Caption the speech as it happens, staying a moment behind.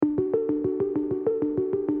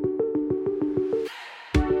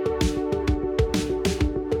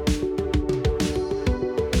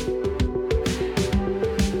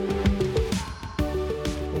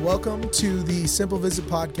Welcome to the Simple Visit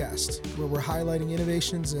podcast, where we're highlighting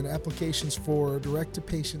innovations and applications for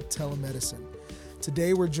direct-to-patient telemedicine.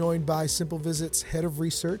 Today, we're joined by Simple Visit's Head of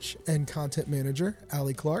Research and Content Manager,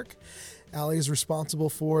 Allie Clark. Allie is responsible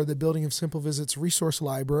for the building of Simple Visit's resource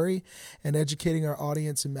library and educating our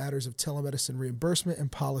audience in matters of telemedicine reimbursement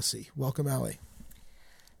and policy. Welcome, Allie.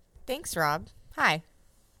 Thanks, Rob. Hi.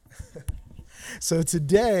 So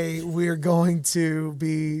today we're going to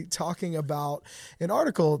be talking about an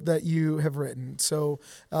article that you have written. So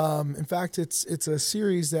in fact, it's a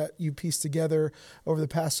series that you pieced together over the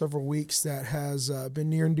past several weeks that has been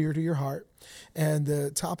near and dear to your heart. And the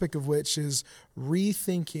topic of which is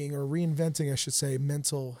rethinking or reinventing, I should say,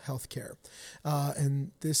 mental health care.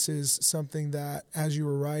 And this is something that, as you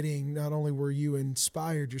were writing, not only were you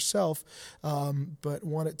inspired yourself, but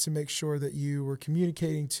wanted to make sure that you were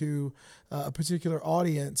communicating to a particular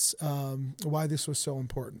audience why this was so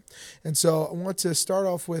important. And so I want to start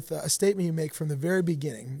off with a statement you make from the very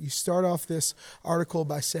beginning. You start off this article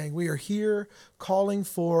by saying, "We are here calling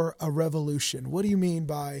for a revolution." What do you mean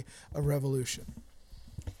by a revolution?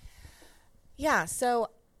 Yeah, so,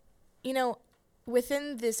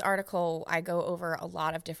 within this article, I go over a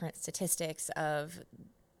lot of different statistics of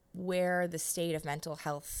where the state of mental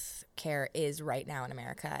health care is right now in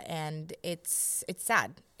America. And it's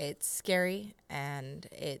sad, it's scary, and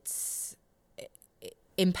it's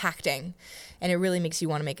impacting, and it really makes you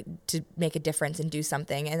want to make a difference and do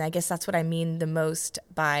something. And I guess that's what I mean the most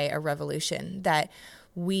by a revolution, that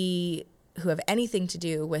we who have anything to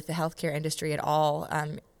do with the healthcare industry at all,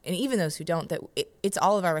 and even those who don't, that it's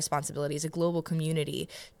all of our responsibility as a global community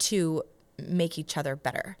to make each other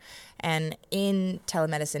better. And in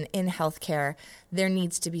telemedicine, in healthcare, there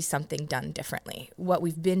needs to be something done differently. What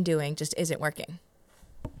we've been doing just isn't working.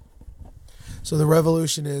 So the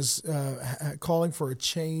revolution is calling for a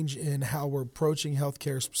change in how we're approaching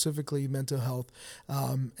healthcare, specifically mental health.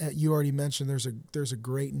 You already mentioned there's a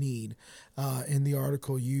great need in the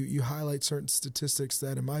article. You highlight certain statistics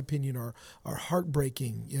that, in my opinion, are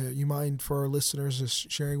heartbreaking. You mind for our listeners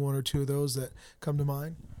just sharing one or two of those that come to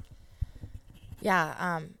mind?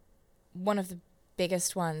 Yeah, one of the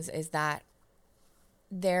biggest ones is that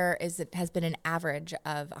has been an average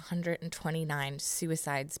of 129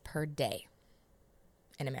 suicides per day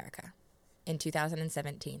in America. In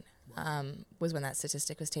 2017 was when that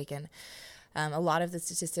statistic was taken. A lot of the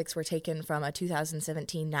statistics were taken from a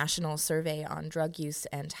 2017 national survey on drug use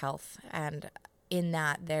and health. And in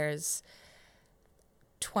that, there's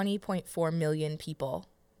 20.4 million people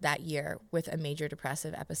that year with a major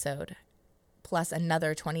depressive episode, plus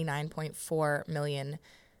another 29.4 million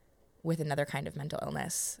with another kind of mental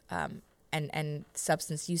illness, and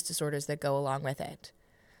substance use disorders that go along with it.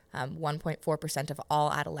 1.4% of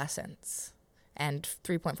all adolescents and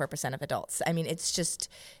 3.4% of adults. I mean, it's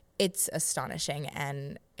astonishing,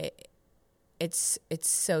 and it's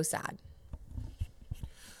so sad.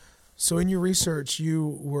 So in your research,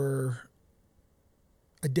 you were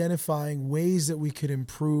identifying ways that we could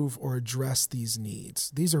improve or address these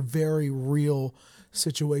needs. These are very real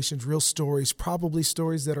situations, real stories, probably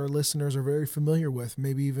stories that our listeners are very familiar with,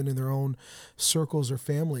 maybe even in their own circles or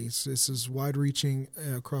families. This is wide-reaching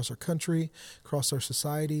across our country, across our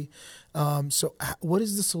society. So what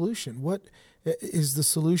is the solution? What is the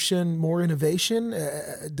solution? More innovation?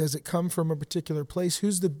 Does it come from a particular place?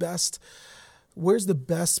 Where's the best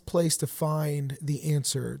place to find the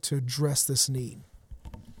answer to address this need?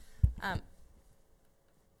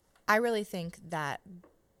 I really think that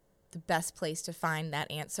the best place to find that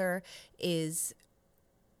answer is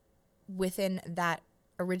within that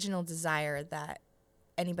original desire that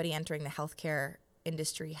anybody entering the healthcare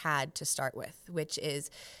industry had to start with, which is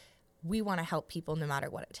we want to help people no matter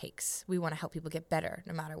what it takes. We want to help people get better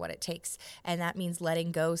no matter what it takes. And that means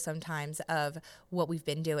letting go sometimes of what we've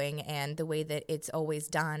been doing and the way that it's always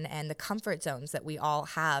done and the comfort zones that we all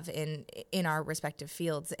have in our respective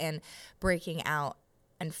fields, and breaking out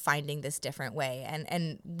and finding this different way.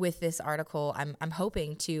 And with this article, I'm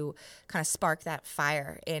hoping to kind of spark that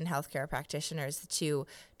fire in healthcare practitioners to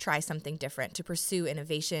try something different, to pursue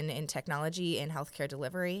innovation in technology in healthcare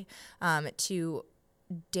delivery, to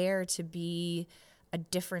dare to be a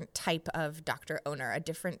different type of doctor owner, a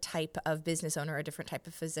different type of business owner, a different type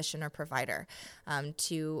of physician or provider,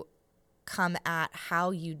 to come at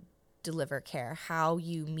how you deliver care, how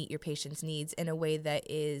you meet your patient's needs in a way that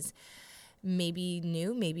is maybe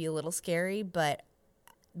new, maybe a little scary, but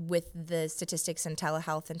with the statistics in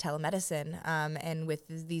telehealth and telemedicine, and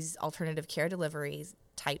with these alternative care delivery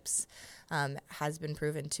types, has been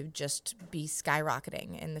proven to just be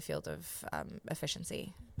skyrocketing in the field of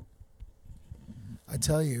efficiency. I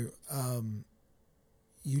tell you,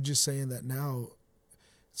 you just saying that now,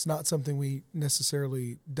 it's not something we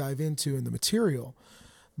necessarily dive into in the material,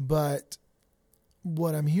 but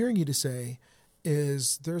what I'm hearing you to say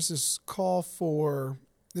is there's this call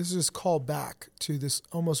back to this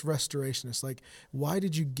almost restoration. It's like, why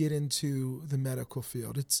did you get into the medical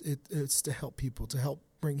field? It's to help people, to help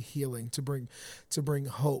bring healing, to bring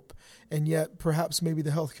hope. And yet perhaps maybe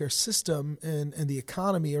the healthcare system and the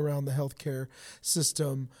economy around the healthcare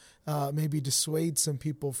system maybe dissuade some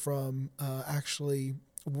people from actually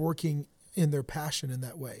working in their passion in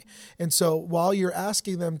that way. And so while you're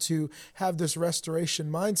asking them to have this restoration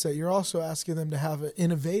mindset, you're also asking them to have an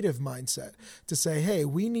innovative mindset, to say, hey,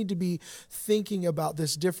 we need to be thinking about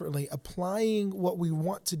this differently, applying what we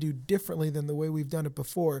want to do differently than the way we've done it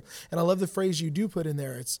before. And I love the phrase you do put in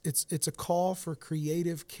there. It's a call for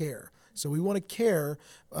creative care. So we want to care,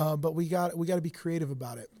 but we got to be creative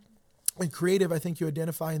about it. And creative, I think you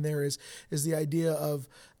identify in there is the idea of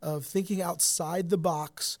thinking outside the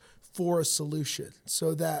box for a solution,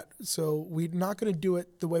 so we're not going to do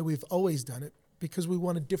it the way we've always done it because we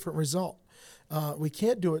want a different result. We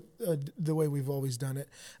can't do it the way we've always done it.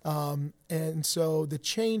 And so the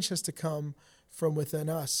change has to come from within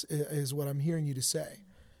us is what I'm hearing you to say.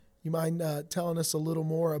 You mind telling us a little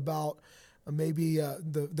more about maybe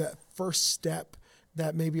that first step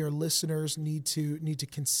that maybe our listeners need to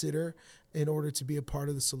consider in order to be a part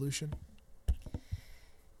of the solution?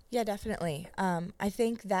 Yeah, definitely. I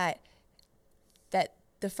think that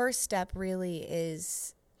the first step really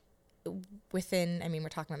is within, I mean, we're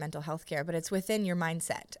talking about mental health care, but it's within your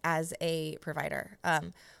mindset as a provider.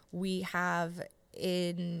 We have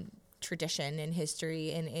in tradition, in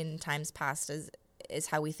history, in times past, is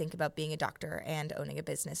how we think about being a doctor and owning a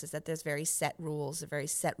business, is that there's very set rules, very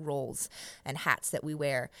set roles and hats that we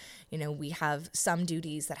wear. You know, we have some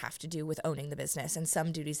duties that have to do with owning the business and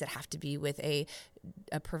some duties that have to be with a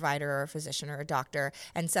provider or a physician or a doctor,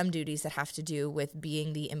 and some duties that have to do with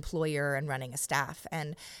being the employer and running a staff.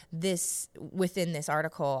 And within this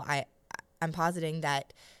article, I'm positing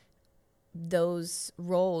that those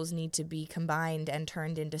roles need to be combined and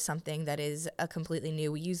turned into something that is a completely new.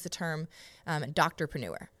 We use the term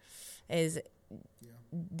doctorpreneur,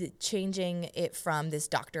 changing it from this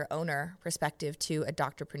doctor owner perspective to a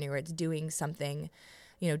doctorpreneur. It's doing something,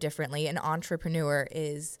 differently. An entrepreneur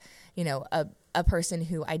is, a person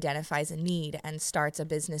who identifies a need and starts a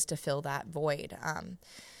business to fill that void.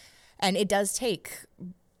 And it does take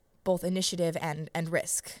both initiative and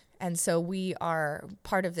risk. And so we are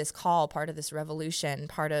part of this call, part of this revolution,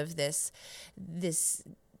 part of this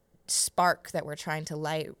spark that we're trying to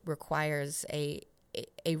light requires a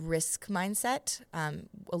risk mindset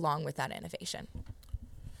along with that innovation.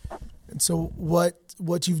 And so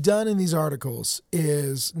what you've done in these articles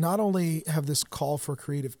is not only have this call for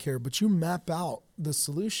creative care, but you map out the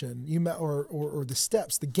solution, or the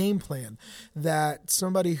steps, the game plan that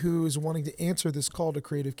somebody who is wanting to answer this call to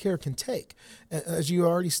creative care can take. As you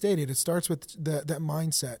already stated, it starts with that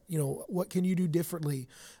mindset. What can you do differently?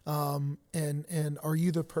 And are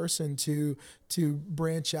you the person to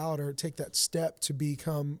branch out or take that step to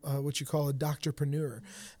become what you call a doctorpreneur?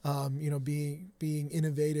 Being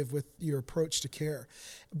innovative with your approach to care.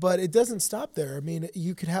 But it doesn't stop there. I mean,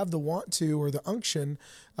 you could have the want to or the unction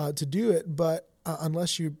to do it, but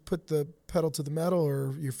unless you put the pedal to the metal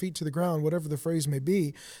or your feet to the ground, whatever the phrase may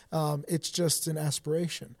be, it's just an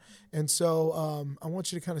aspiration. And so I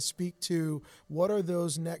want you to kind of speak to what are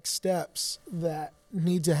those next steps that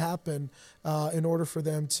need to happen in order for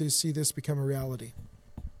them to see this become a reality.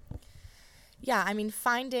 Yeah, I mean,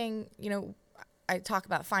 I talk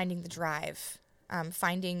about finding the drive.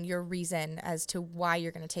 Finding your reason as to why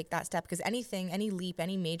you're going to take that step, because any leap,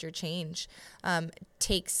 any major change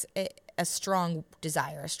takes a strong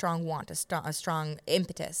desire, a strong want, a strong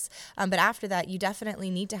impetus. But after that, you definitely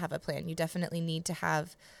need to have a plan. You definitely need to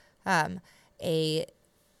have I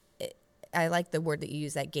like the word that you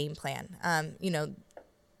use, that game plan.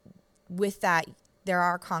 With that, there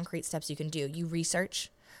are concrete steps you can do. You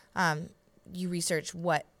research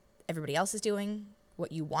what everybody else is doing,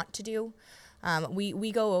 what you want to do.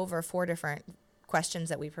 We go over 4 different questions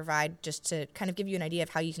that we provide just to kind of give you an idea of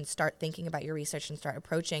how you can start thinking about your research and start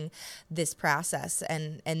approaching this process.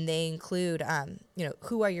 And they include,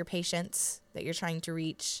 who are your patients that you're trying to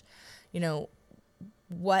reach?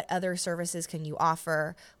 What other services can you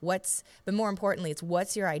offer? But more importantly, it's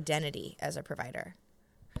what's your identity as a provider?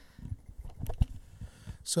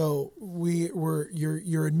 So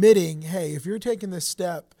you're admitting, hey, if you're taking this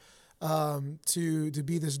step, to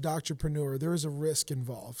be this doctorpreneur, there is a risk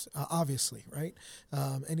involved, obviously, right?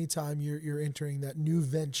 Anytime you're entering that new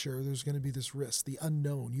venture, there's going to be this risk, the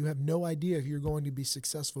unknown. You have no idea if you're going to be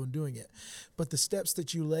successful in doing it. But the steps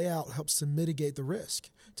that you lay out helps to mitigate the risk,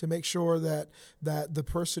 to make sure that the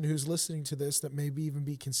person who's listening to this, that maybe even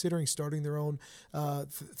be considering starting their own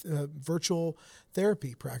virtual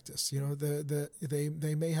therapy practice,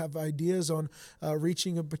 they may have ideas on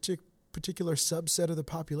reaching a particular subset of the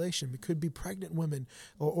population. It could be pregnant women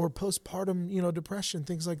or postpartum, depression,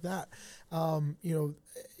 things like that.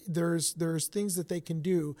 There's things that they can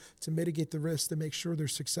do to mitigate the risk to make sure they're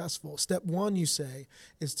successful. Step one, you say,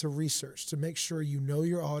 is to research, to make sure you know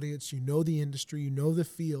your audience, you know the industry, you know the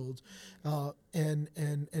field, and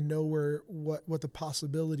know what the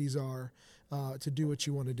possibilities are to do what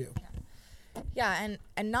you want to do. Yeah,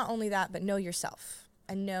 and not only that, but know yourself.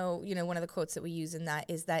 And know, one of the quotes that we use in that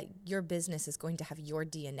is that your business is going to have your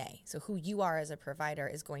DNA. So who you are as a provider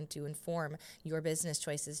is going to inform your business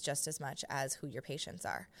choices just as much as who your patients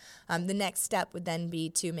are. The next step would then be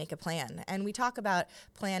to make a plan. And we talk about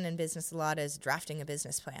plan in business a lot as drafting a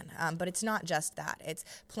business plan. But it's not just that. It's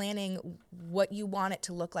planning what you want it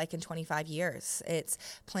to look like in 25 years. It's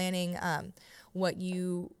planning what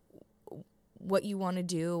you want to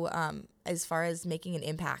do as far as making an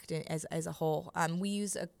impact as a whole. We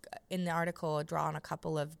use, in the article, draw on a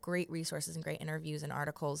couple of great resources and great interviews and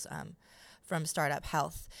articles from Startup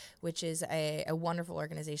Health, which is a wonderful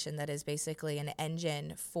organization that is basically an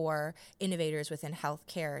engine for innovators within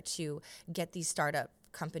healthcare to get these startup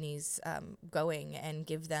companies going and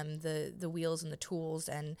give them the wheels and the tools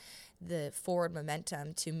and the forward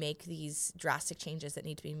momentum to make these drastic changes that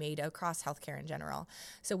need to be made across healthcare in general.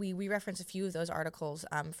 So we reference a few of those articles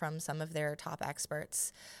from some of their top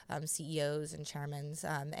experts, CEOs and chairmen,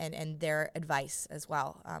 and their advice as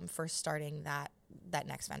well for starting that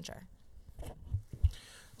next venture.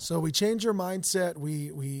 So we change our mindset,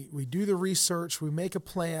 we do the research, we make a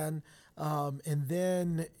plan, and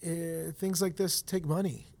then things like this take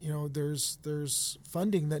money. There's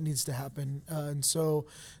funding that needs to happen, and so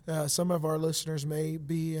some of our listeners may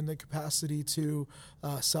be in the capacity to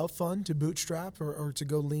self-fund, to bootstrap, or to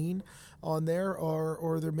go lean on there,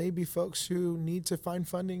 or there may be folks who need to find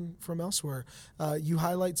funding from elsewhere. You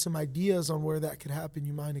highlight some ideas on where that could happen.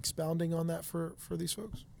 You mind expounding on that for these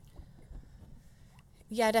folks?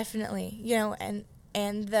 Yeah, definitely.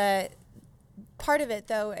 And the part of it,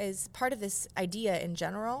 though, is part of this idea in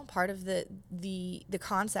general, part of the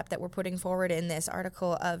concept that we're putting forward in this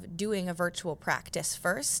article of doing a virtual practice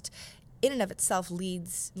first, in and of itself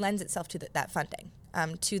lends itself to that funding.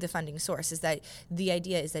 To the funding source, is that the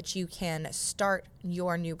idea is that you can start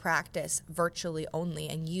your new practice virtually only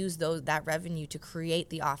and use that revenue to create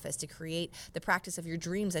the office, to create the practice of your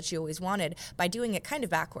dreams that you always wanted, by doing it kind of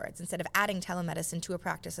backwards. Instead of adding telemedicine to a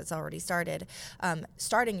practice that's already started,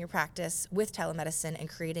 starting your practice with telemedicine and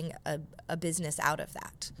creating a business out of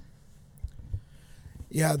that.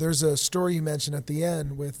 Yeah, there's a story you mentioned at the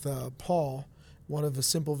end with Paul, one of the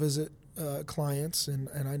Simple Visit clients, and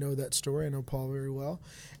I know that story. I know Paul very well,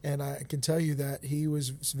 and I can tell you that he was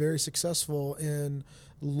very successful in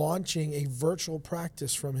launching a virtual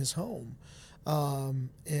practice from his home.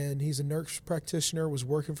 And he's a nurse practitioner, was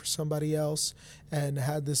working for somebody else, and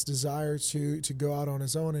had this desire to go out on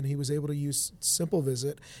his own. And he was able to use Simple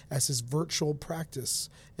Visit as his virtual practice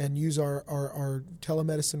and use our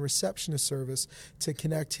telemedicine receptionist service to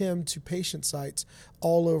connect him to patient sites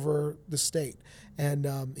all over the state.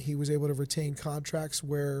 And he was able to retain contracts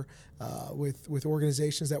where with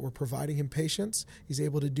organizations that were providing him patients. He's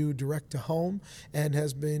able to do direct to home, and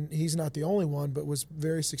he's not the only one, but was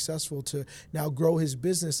very successful to now grow his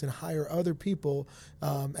business and hire other people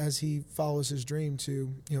as he follows his dream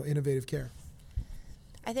to innovative care.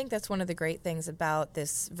 I think that's one of the great things about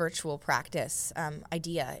this virtual practice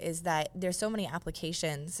idea, is that there's so many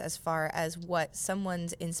applications as far as what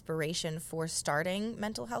someone's inspiration for starting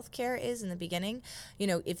mental health care is in the beginning.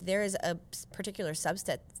 If there is a particular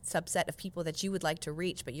subset of people that you would like to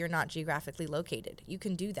reach, but you're not geographically located, you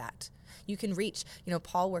can do that. You can reach,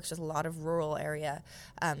 Paul works with a lot of rural area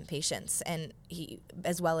patients, and he,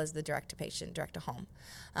 as well as the direct to home.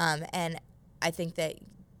 And I think that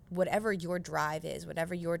whatever your drive is,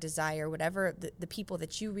 whatever your desire, whatever the people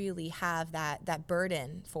that you really have that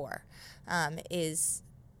burden for, it's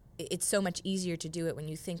so much easier to do it when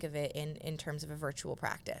you think of it in terms of a virtual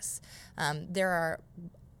practice. There are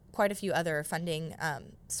quite a few other funding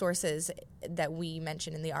sources that we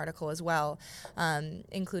mention in the article as well,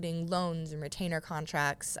 including loans and retainer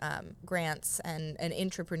contracts, grants, and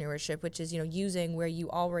intrapreneurship, which is using where you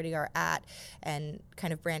already are at and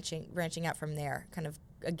kind of branching out from there, kind of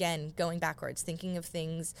again, going backwards, thinking of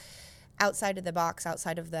things outside of the box,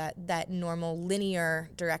 outside of that normal linear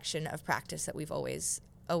direction of practice that we've always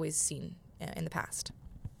seen in the past.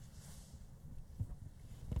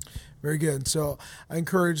 Very good. So I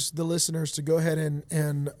encourage the listeners to go ahead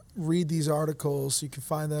and read these articles. You can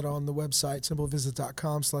find that on the website,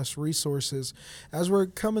 simplevisit.com/resources. As we're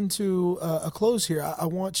coming to a close here, I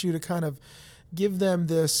want you to kind of give them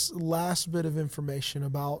this last bit of information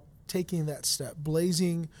about taking that step.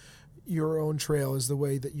 Blazing your own trail is the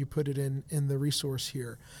way that you put it in the resource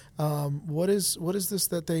here. What is this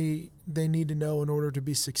that they need to know in order to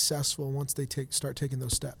be successful once they start taking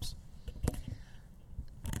those steps?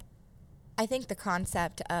 I think the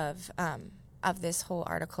concept of this whole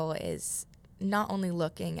article is not only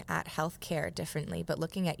looking at healthcare differently, but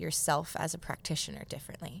looking at yourself as a practitioner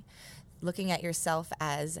differently, looking at yourself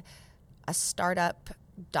as a startup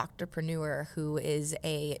doctorpreneur who is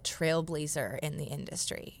a trailblazer in the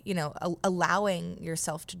industry, allowing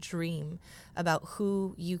yourself to dream about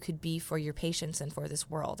who you could be for your patients and for this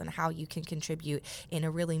world and how you can contribute in a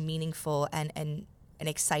really meaningful and an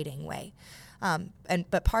exciting way.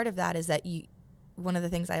 But part of that is that one of the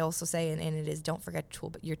things I also say, and it is, don't forget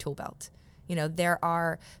your tool belt. There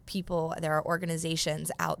are people, there are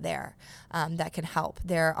organizations out there that can help.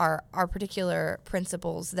 There are particular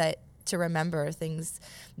principles to remember, things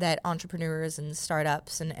that entrepreneurs and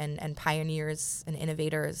startups and pioneers and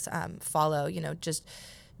innovators follow, just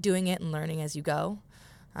doing it and learning as you go.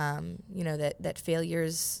 That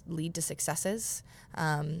failures lead to successes,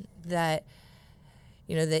 that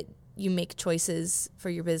you make choices for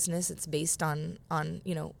your business. It's based on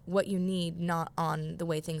what you need, not on the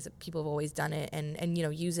way things that people have always done it, and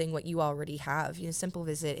using what you already have. Simple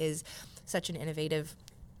Visit is such an innovative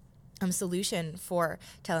solution for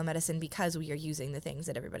telemedicine because we are using the things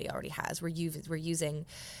that everybody already has. We're using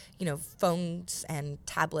phones and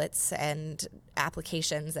tablets and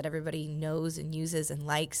applications that everybody knows and uses and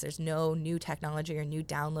likes. There's no new technology or new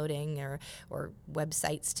downloading or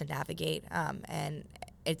websites to navigate, and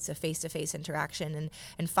it's a face-to-face interaction,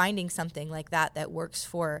 and finding something like that works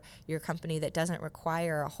for your company, that doesn't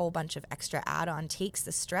require a whole bunch of extra add-on, takes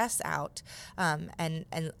the stress out, and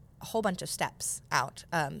a whole bunch of steps out,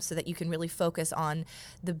 so that you can really focus on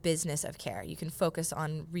the business of care. You can focus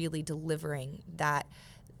on really delivering that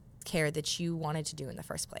care that you wanted to do in the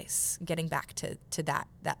first place, getting back to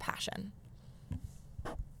that passion.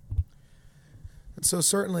 So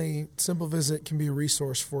certainly, Simple Visit can be a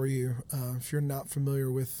resource for you. If you're not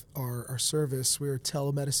familiar with our service, we're a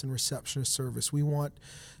telemedicine receptionist service. We want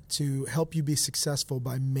to help you be successful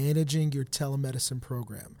by managing your telemedicine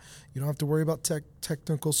program. You don't have to worry about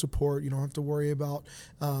technical support. You don't have to worry about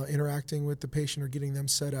interacting with the patient or getting them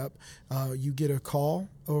set up. You get a call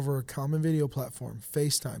over a common video platform,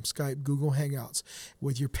 FaceTime, Skype, Google Hangouts,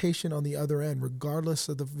 with your patient on the other end, regardless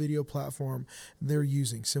of the video platform they're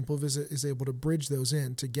using. Simple Visit is able to bridge those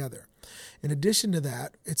in together. In addition to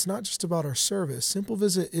that, it's not just about our service. Simple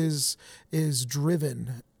Visit is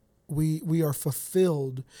driven. We are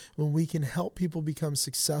fulfilled when we can help people become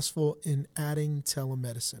successful in adding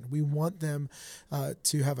telemedicine. We want them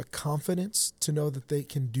to have a confidence to know that they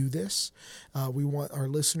can do this. We want our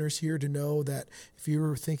listeners here to know that if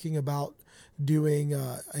you're thinking about doing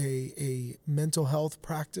a mental health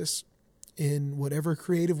practice in whatever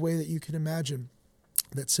creative way that you can imagine,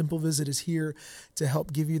 that Simple Visit is here to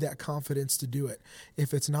help give you that confidence to do it.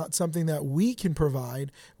 If it's not something that we can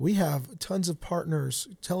provide, we have tons of partners,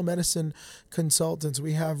 telemedicine consultants.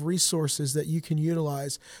 We have resources that you can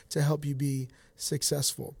utilize to help you be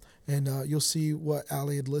successful. And you'll see what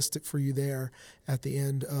Allie had listed for you there at the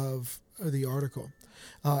end of the article.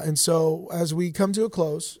 And so as we come to a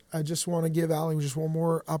close, I just want to give Allie just one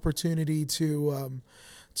more opportunity to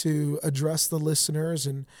address the listeners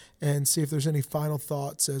and see if there's any final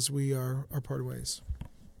thoughts as we are parted ways.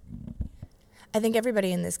 I think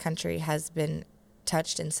everybody in this country has been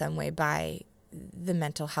touched in some way by the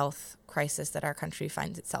mental health crisis that our country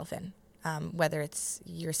finds itself in, whether it's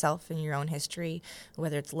yourself and your own history,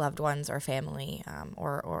 whether it's loved ones or family,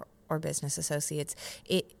 or business associates.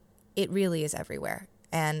 It really is everywhere.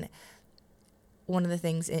 And one of the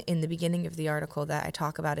things in the beginning of the article that I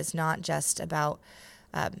talk about is not just about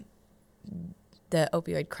the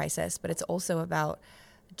opioid crisis, but it's also about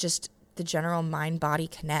just the general mind-body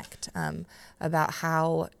connect, about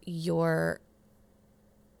how you're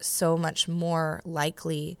so much more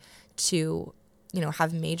likely to,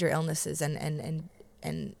 have major illnesses and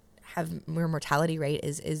have your mortality rate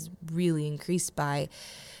is really increased by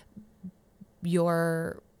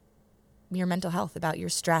your your mental health, about your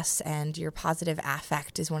stress, and your positive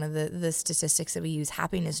affect is one of the statistics that we use.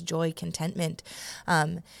 Happiness, joy, contentment.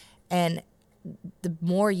 And the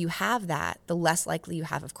more you have that, the less likely you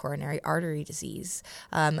have of coronary artery disease.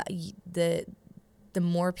 The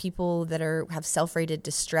more people that have self-rated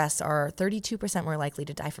distress are 32% more likely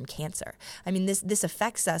to die from cancer. I mean, this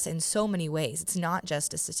affects us in so many ways. It's not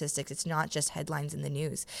just a statistics. It's not just headlines in the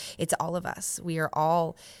news. It's all of us. We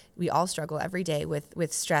all struggle every day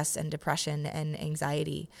with stress and depression and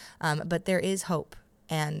anxiety. But there is hope.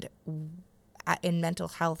 And in mental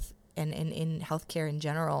health and in healthcare in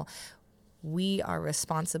general, we are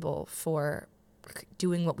responsible for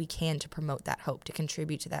doing what we can to promote that hope, to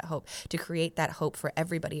contribute to that hope, to create that hope for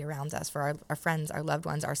everybody around us, for our friends, our loved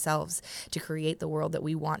ones, ourselves, to create the world that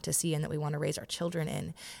we want to see and that we want to raise our children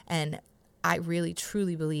in. And I really,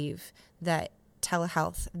 truly believe that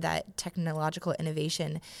telehealth, that technological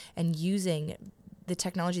innovation, and using the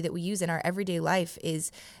technology that we use in our everyday life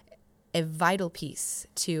is a vital piece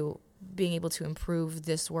to being able to improve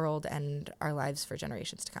this world and our lives for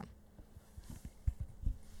generations to come.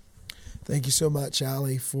 Thank you so much,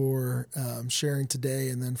 Allie, for sharing today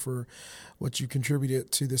and then for what you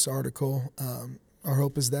contributed to this article. Our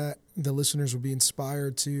hope is that the listeners will be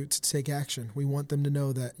inspired to take action. We want them to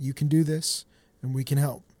know that you can do this and we can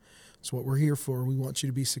help. It's what we're here for. We want you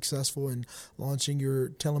to be successful in launching your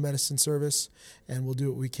telemedicine service, and we'll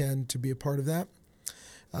do what we can to be a part of that.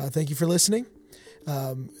 Thank you for listening.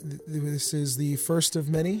 This is the first of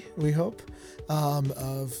many, we hope,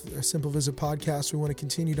 of a Simple Visit podcast. We want to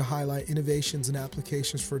continue to highlight innovations and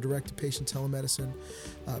applications for direct-to-patient telemedicine.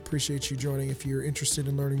 Appreciate you joining. If you're interested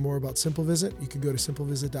in learning more about Simple Visit, you can go to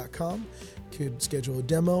simplevisit.com. You could schedule a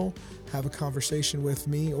demo, have a conversation with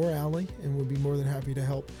me or Allie, and we'll be more than happy to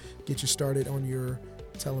help get you started on your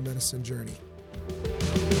telemedicine journey.